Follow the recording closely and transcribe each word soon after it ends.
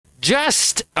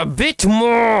Just a bit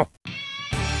more!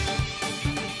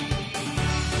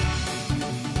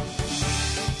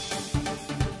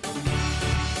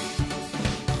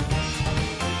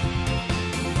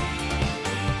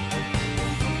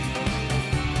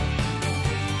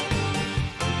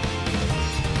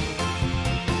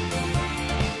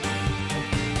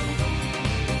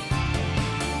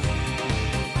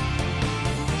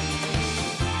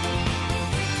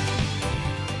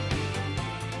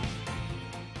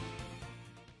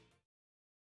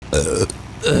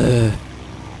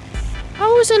 I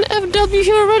was in FW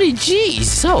here already.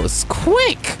 Jeez, that was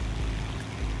quick.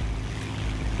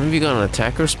 Maybe you got an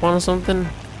attacker spawn or something?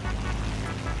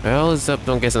 Well, it's up.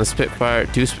 Don't get some Spitfire,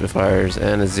 2 Spitfires,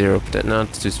 and a 0.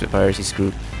 Not 2 Spitfires. He's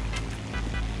screwed.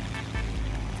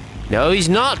 No, he's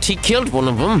not. He killed one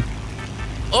of them.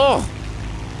 Oh,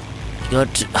 you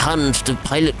got Hans the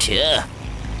pilot here.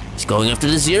 He's going after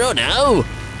the 0 now.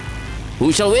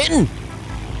 Who shall win?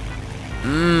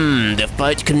 The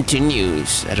fight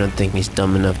continues. I don't think he's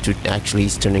dumb enough to actually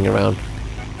he's turning around.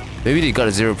 Maybe they got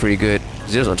a 0 pretty good.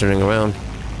 0's not turning around.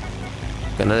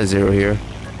 Got another 0 here.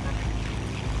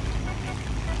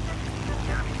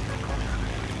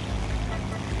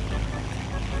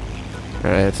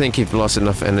 Alright, I think he's lost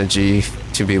enough energy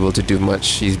to be able to do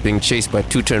much. He's being chased by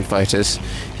 2 turn fighters.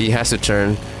 He has to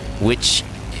turn, which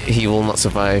he will not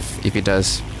survive if he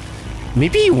does.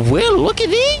 Maybe he will. Look at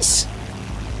these!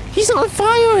 He's not on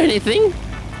fire or anything.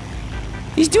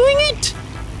 He's doing it.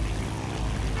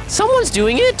 Someone's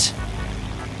doing it.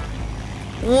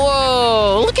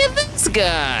 Whoa, look at this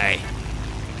guy.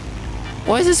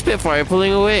 Why is the Spitfire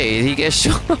pulling away? Did he get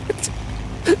shot?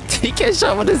 Did he get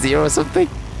shot with a 0 or something?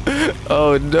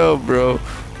 Oh no, bro.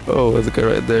 Oh, there's a guy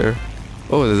right there.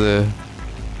 Oh,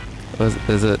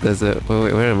 there's a,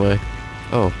 wait, where am I?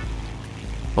 Oh.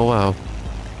 Oh wow.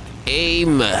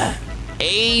 Aim.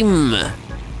 Aim.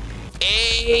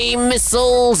 Aim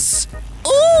missiles!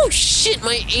 Oh shit,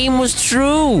 my aim was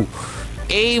true!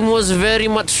 Aim was very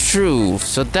much true.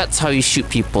 So that's how you shoot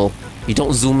people. You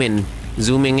don't zoom in.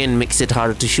 Zooming in makes it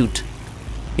harder to shoot.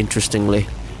 Interestingly.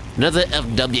 Another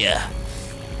FW.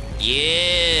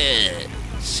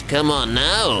 Yes! Come on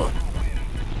now!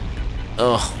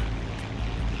 Oh.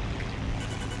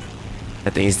 I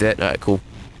think he's dead. Alright, cool.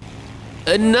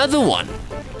 Another one!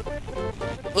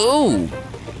 Oh!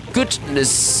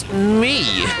 Goodness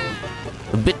me!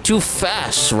 A bit too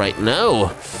fast right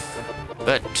now.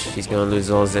 But he's gonna lose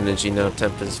all his energy now.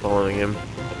 Tempest following him.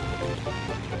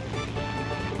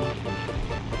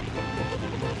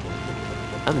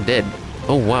 I'm dead.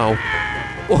 Oh wow.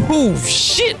 Oh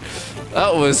shit!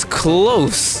 That was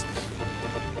close.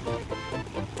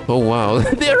 Oh wow.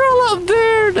 They're all up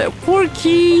there! That poor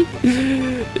key!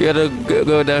 You gotta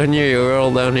go down here. You're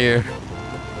all down here.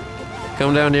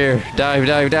 Come down here. Dive,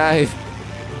 dive, dive.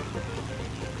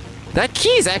 That key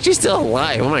is actually still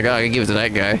alive. Oh my god, I can give it to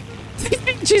that guy.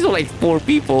 She's like 4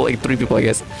 people, like 3 people, I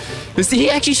guess. See, he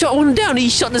actually shot one down. He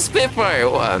shot the Spitfire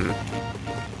one.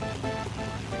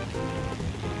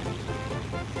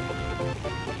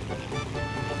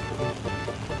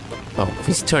 Oh,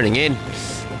 he's turning in.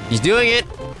 He's doing it.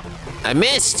 I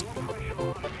missed.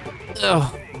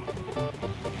 Oh.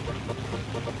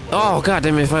 Oh god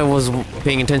damn it, if I was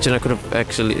paying attention I could have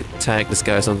actually tagged this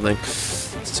guy or something.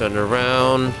 Let's turn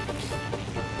around.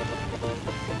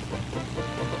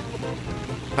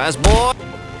 Pass boy!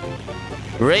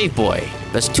 Brave boy.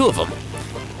 There's 2 of them.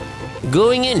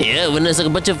 Going in here when there's like a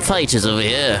bunch of fighters over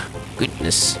here.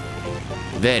 Goodness.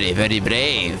 Very, very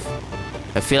brave.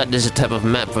 I feel like this is a type of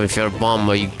map for if you're a bomb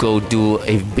where you go do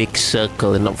a big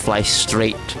circle and not fly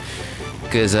straight.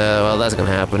 Because, well, that's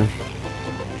gonna happen.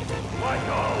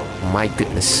 My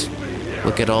goodness.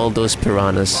 Look at all those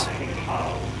piranhas.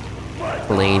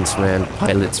 Planes, man.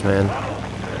 Pilots, man.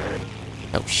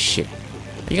 Oh, shit.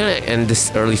 Are you gonna end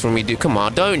this early for me, dude? Come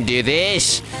on, don't do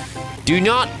this! Do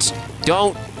not!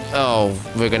 Don't! Oh,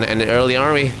 we're gonna end it early,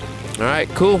 aren't we? Alright,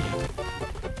 cool.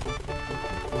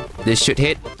 This should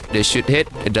hit. This should hit.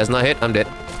 It does not hit. I'm dead.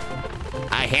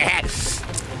 I hit!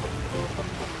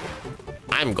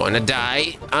 I'm gonna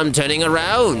die. I'm turning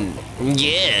around.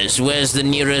 Yes, where's the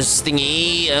nearest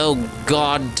thingy? Oh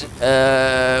god.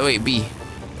 Wait, B.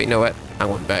 Wait, no, what? I'm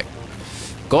going back.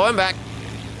 Going back.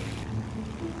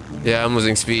 Yeah, I'm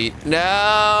losing speed.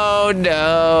 No,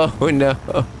 no, no.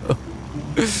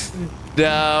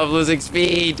 No, I'm losing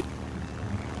speed.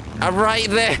 I'm right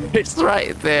there. It's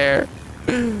right there.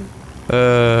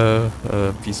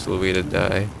 A peaceful way to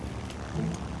die.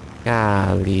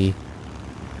 Golly.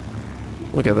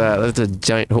 Look at that. That's a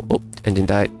giant hole. Oh, engine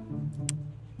died.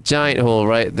 Giant hole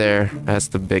right there. That's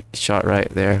the big shot right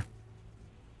there.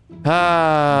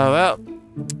 Well,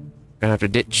 gonna have to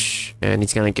ditch, and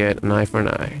he's gonna get an eye for an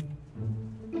eye.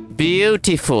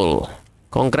 Beautiful.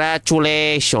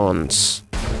 Congratulations.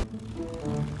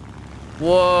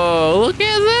 Whoa, look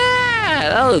at that!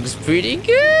 That looks pretty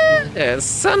good.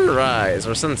 Sunrise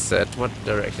or sunset. What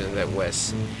direction is that?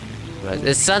 West. Right,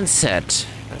 it's sunset.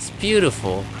 That's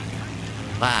beautiful.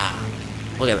 Wow.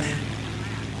 Look at that.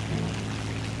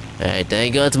 Alright, I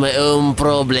got my own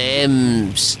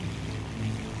problems.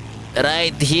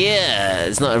 Right here.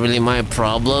 It's not really my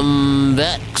problem,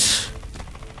 but...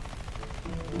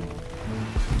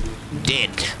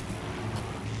 dead.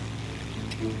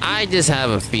 I just have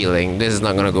a feeling this is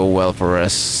not gonna go well for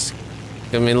us.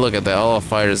 I mean, look at that. All our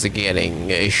fighters are getting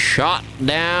shot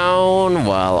down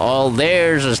while all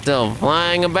theirs are still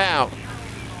flying about.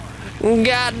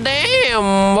 God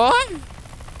damn, boy.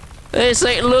 This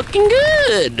ain't looking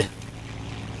good.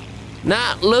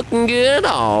 Not looking good at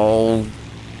all.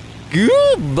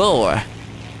 Good boy.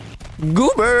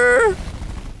 Goober.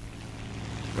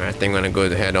 I think I'm gonna go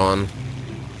head on.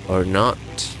 Or not.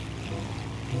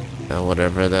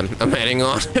 Whatever then. I'm heading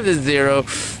on to 0.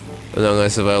 I'm not gonna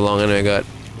survive long enough. I got.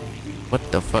 What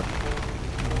the fuck?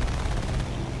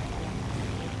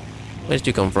 Where did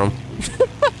you come from?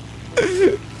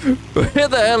 Where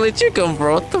the hell did you come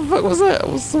from? What the fuck was that? It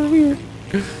was so weird.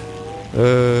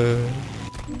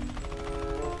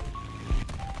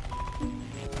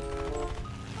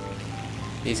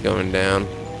 He's going down.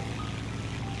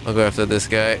 I'll go after this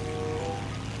guy.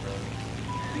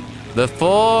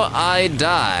 Before I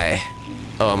die.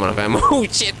 Oh, I'm out of ammo. Oh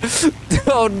shit!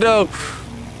 Oh no!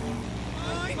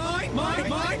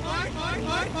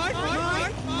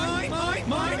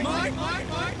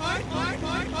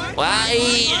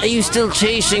 Why are you still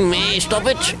chasing me? Stop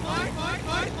it!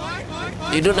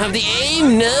 You don't have the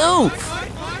aim, no!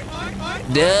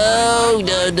 No,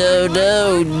 no, no,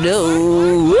 no, no!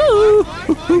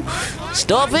 Woo.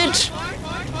 Stop it!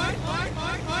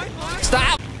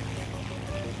 Stop!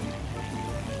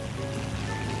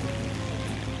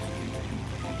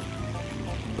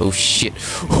 Oh shit!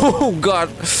 Oh god!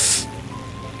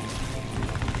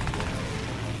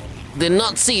 Did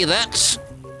not see that.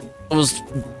 I was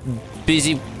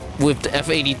busy with the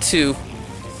F-82.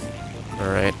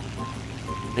 Alright.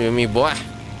 You and me, boy.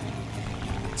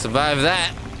 Survive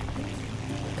that.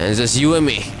 And it's just you and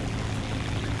me.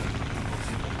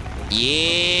 Yeah.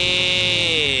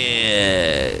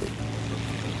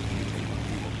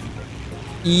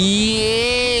 Yeah.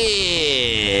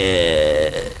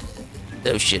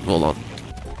 Oh shit, hold on.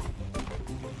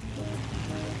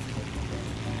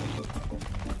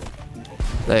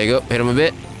 There you go, hit him a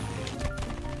bit.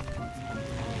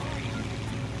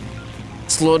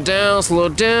 Slow down, slow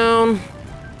down.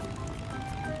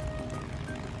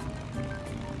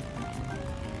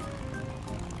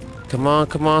 Come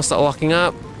on, start locking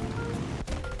up.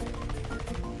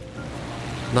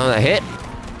 Now that hit.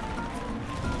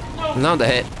 No, now that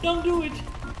hit. Don't do it.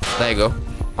 There you go.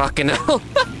 Fucking hell.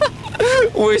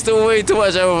 Wasted way too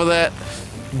much ammo for that.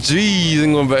 Jeez,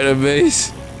 I'm going back to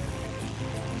base.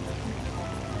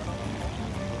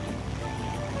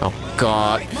 Oh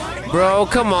god. Bro,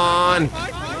 come on.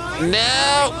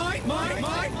 No.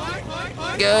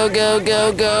 Go, go,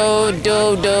 go, go.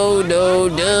 Do, do, do,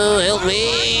 do.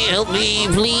 Help me,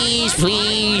 please,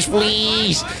 please,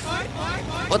 please.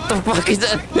 What the fuck is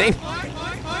that thing?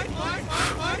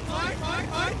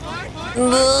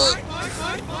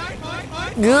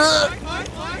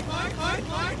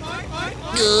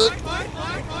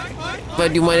 If I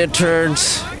do minor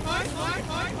turns.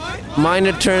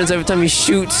 Minor turns every time he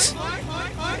shoots.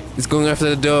 He's going after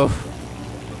the dough.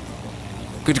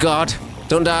 Good god.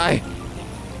 Don't die.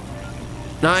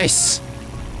 Nice.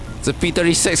 It's a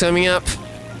P-36 coming up.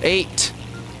 8.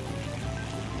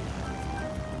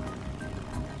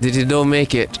 Did the dough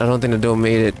make it? I don't think the dough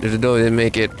made it. If the dough didn't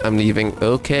make it, I'm leaving.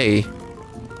 Okay.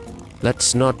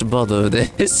 Let's not bother with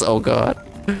this. Oh god.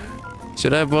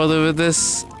 Should I bother with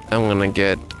this? I'm gonna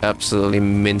get absolutely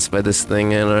minced by this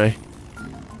thing, ain't I?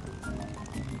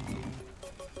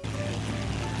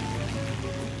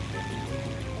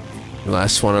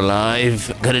 Last one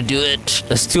alive. Gotta do it.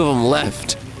 There's 2 of them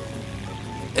left.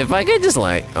 If I could just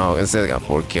like... Oh, instead I got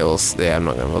 4 kills. Yeah, I'm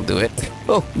not gonna do it.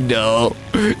 Oh, no.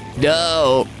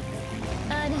 No.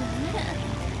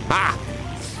 Ah!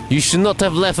 You should not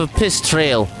have left a piss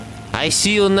trail. I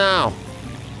see you now.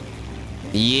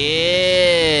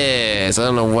 Yes. I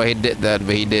don't know why he did that,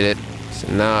 but he did it. So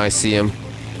now I see him.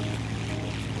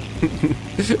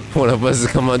 One of us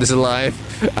has come out this alive.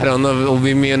 I don't know if it will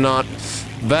be me or not.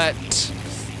 But...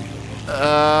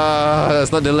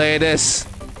 let's not delay this.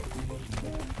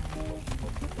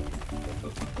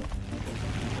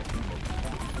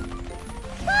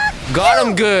 Got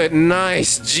him good.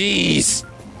 Nice. Jeez.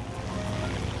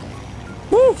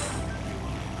 Woo.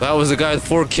 That was the guy with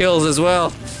 4 kills as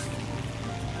well.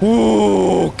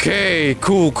 Ooh, okay.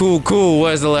 Cool, cool, cool.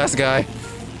 Where's the last guy?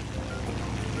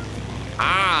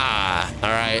 Ah.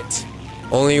 Alright.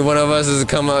 Only one of us has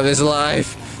come out of this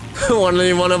life.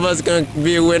 Only one of us gonna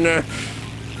be a winner.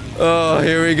 Oh,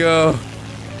 here we go.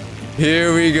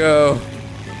 Here we go.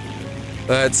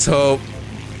 Let's hope.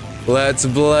 Let's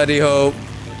bloody hope.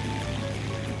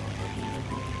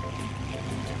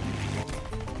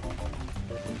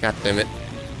 God damn it.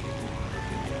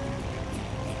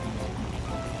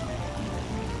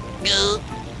 Go.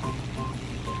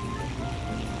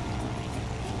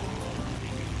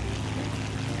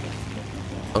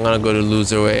 I'm gonna go to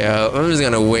loser way out. I'm just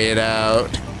gonna wait it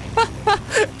out.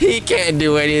 He can't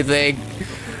do anything.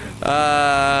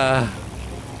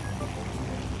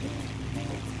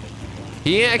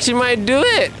 He actually might do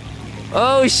it.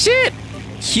 Oh shit.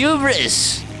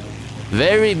 Hubris.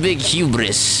 Very big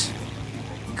hubris.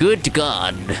 Good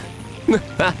God.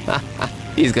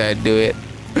 He's gonna do it.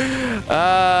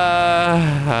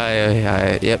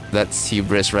 Yep, that's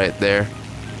hubris right there.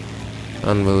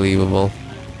 Unbelievable.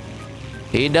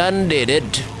 He done did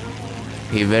it.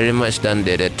 He very much done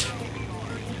did it.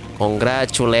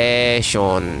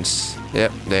 Congratulations.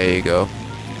 Yep, there you go.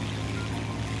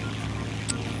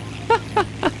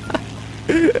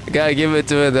 Gotta give it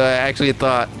to him though. I actually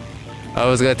thought I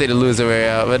was gonna take the loser way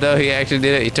out, but no, he actually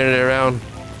did it. He turned it around.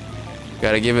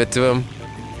 Gotta give it to him.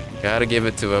 Gotta give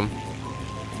it to him.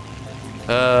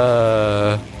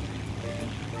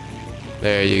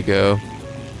 There you go.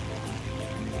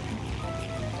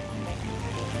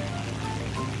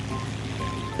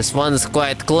 This one's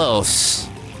quite close.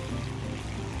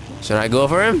 Should I go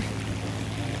for him?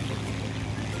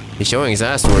 He's showing his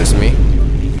ass towards me.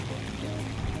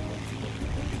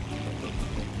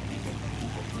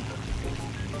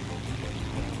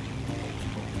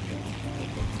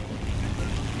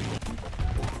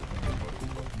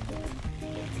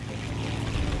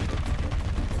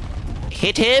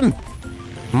 Hit him!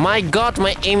 My God,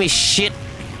 my aim is shit.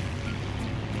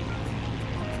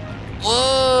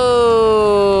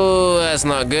 Whoa, that's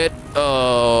not good.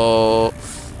 Oh.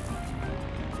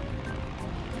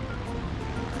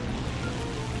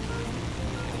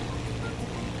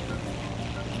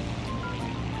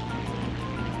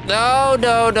 No,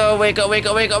 no, no, wake up, wake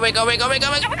up, wake up, wake up, wake up, wake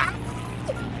up, wake up.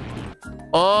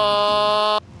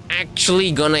 Oh,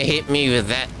 actually gonna hit me with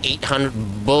that 800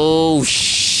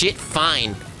 bullshit.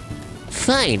 Fine.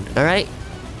 Fine, alright?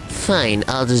 Fine,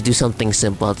 I'll just do something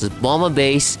simple. I'll just bomb a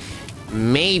base.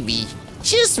 Maybe,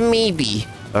 just maybe,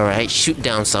 alright, shoot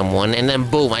down someone, and then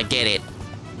boom, I get it.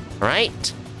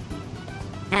 Alright?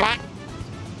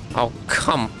 Oh,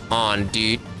 come on,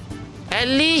 dude. At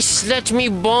least let me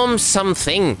bomb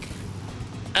something.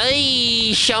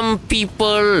 Ay, some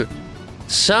people,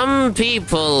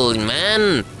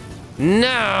 man.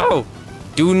 No!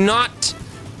 Do not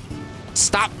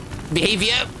stop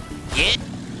behavior. Yeah.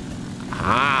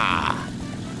 Ah.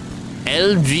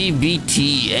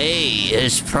 LGBTA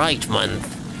is Pride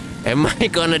Month. Am I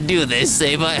gonna do this?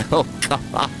 Am I? Oh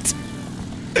God.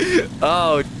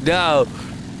 Oh no.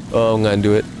 Oh, I'm gonna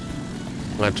do it.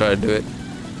 I'm gonna try to do it.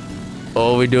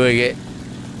 Oh, we're doing it.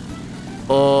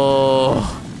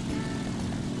 Oh.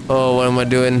 Oh, what am I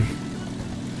doing?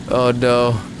 Oh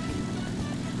no.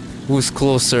 Who's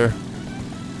closer?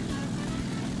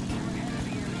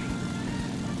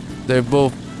 They're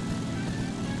both.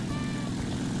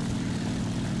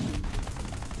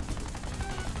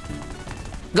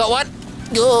 Got what?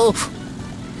 Go.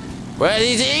 Where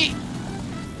is he?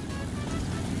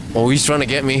 Oh, he's trying to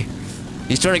get me.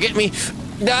 He's trying to get me.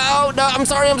 No, no, I'm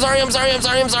sorry.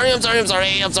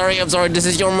 This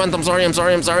is your month. I'm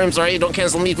sorry. Don't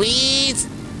cancel me, please.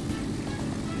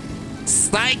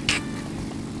 Psych.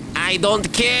 I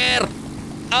don't care.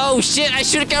 Oh shit, I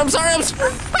should have. I'm sorry.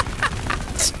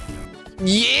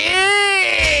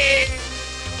 Yeah.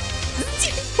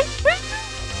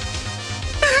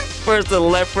 First the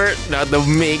leopard, now the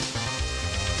mink.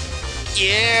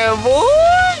 Yeah,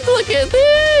 boy. Look at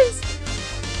this.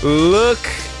 Look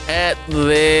at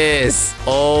this.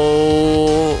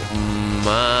 Oh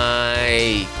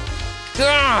my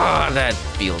God, that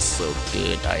feels so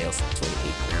good. I also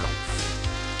 28 now.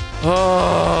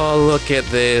 Oh, look at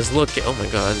this. Look at, oh my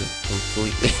God,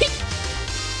 completely.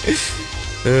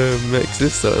 Max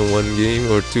this out in 1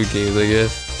 game or 2 games, I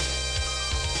guess.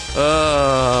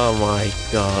 Oh my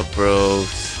God, bro.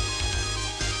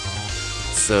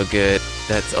 So good.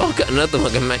 That's, oh, got another one.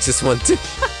 I can max this one too.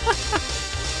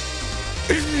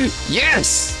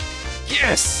 Yes!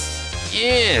 Yes!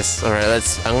 Yes. All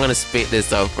right. I'm gonna spade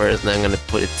this out first, and I'm gonna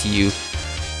put it to you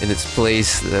in its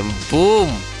place. Then boom.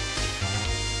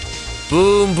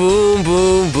 Boom, boom,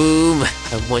 boom, boom.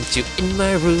 I want you in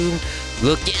my room.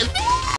 Look at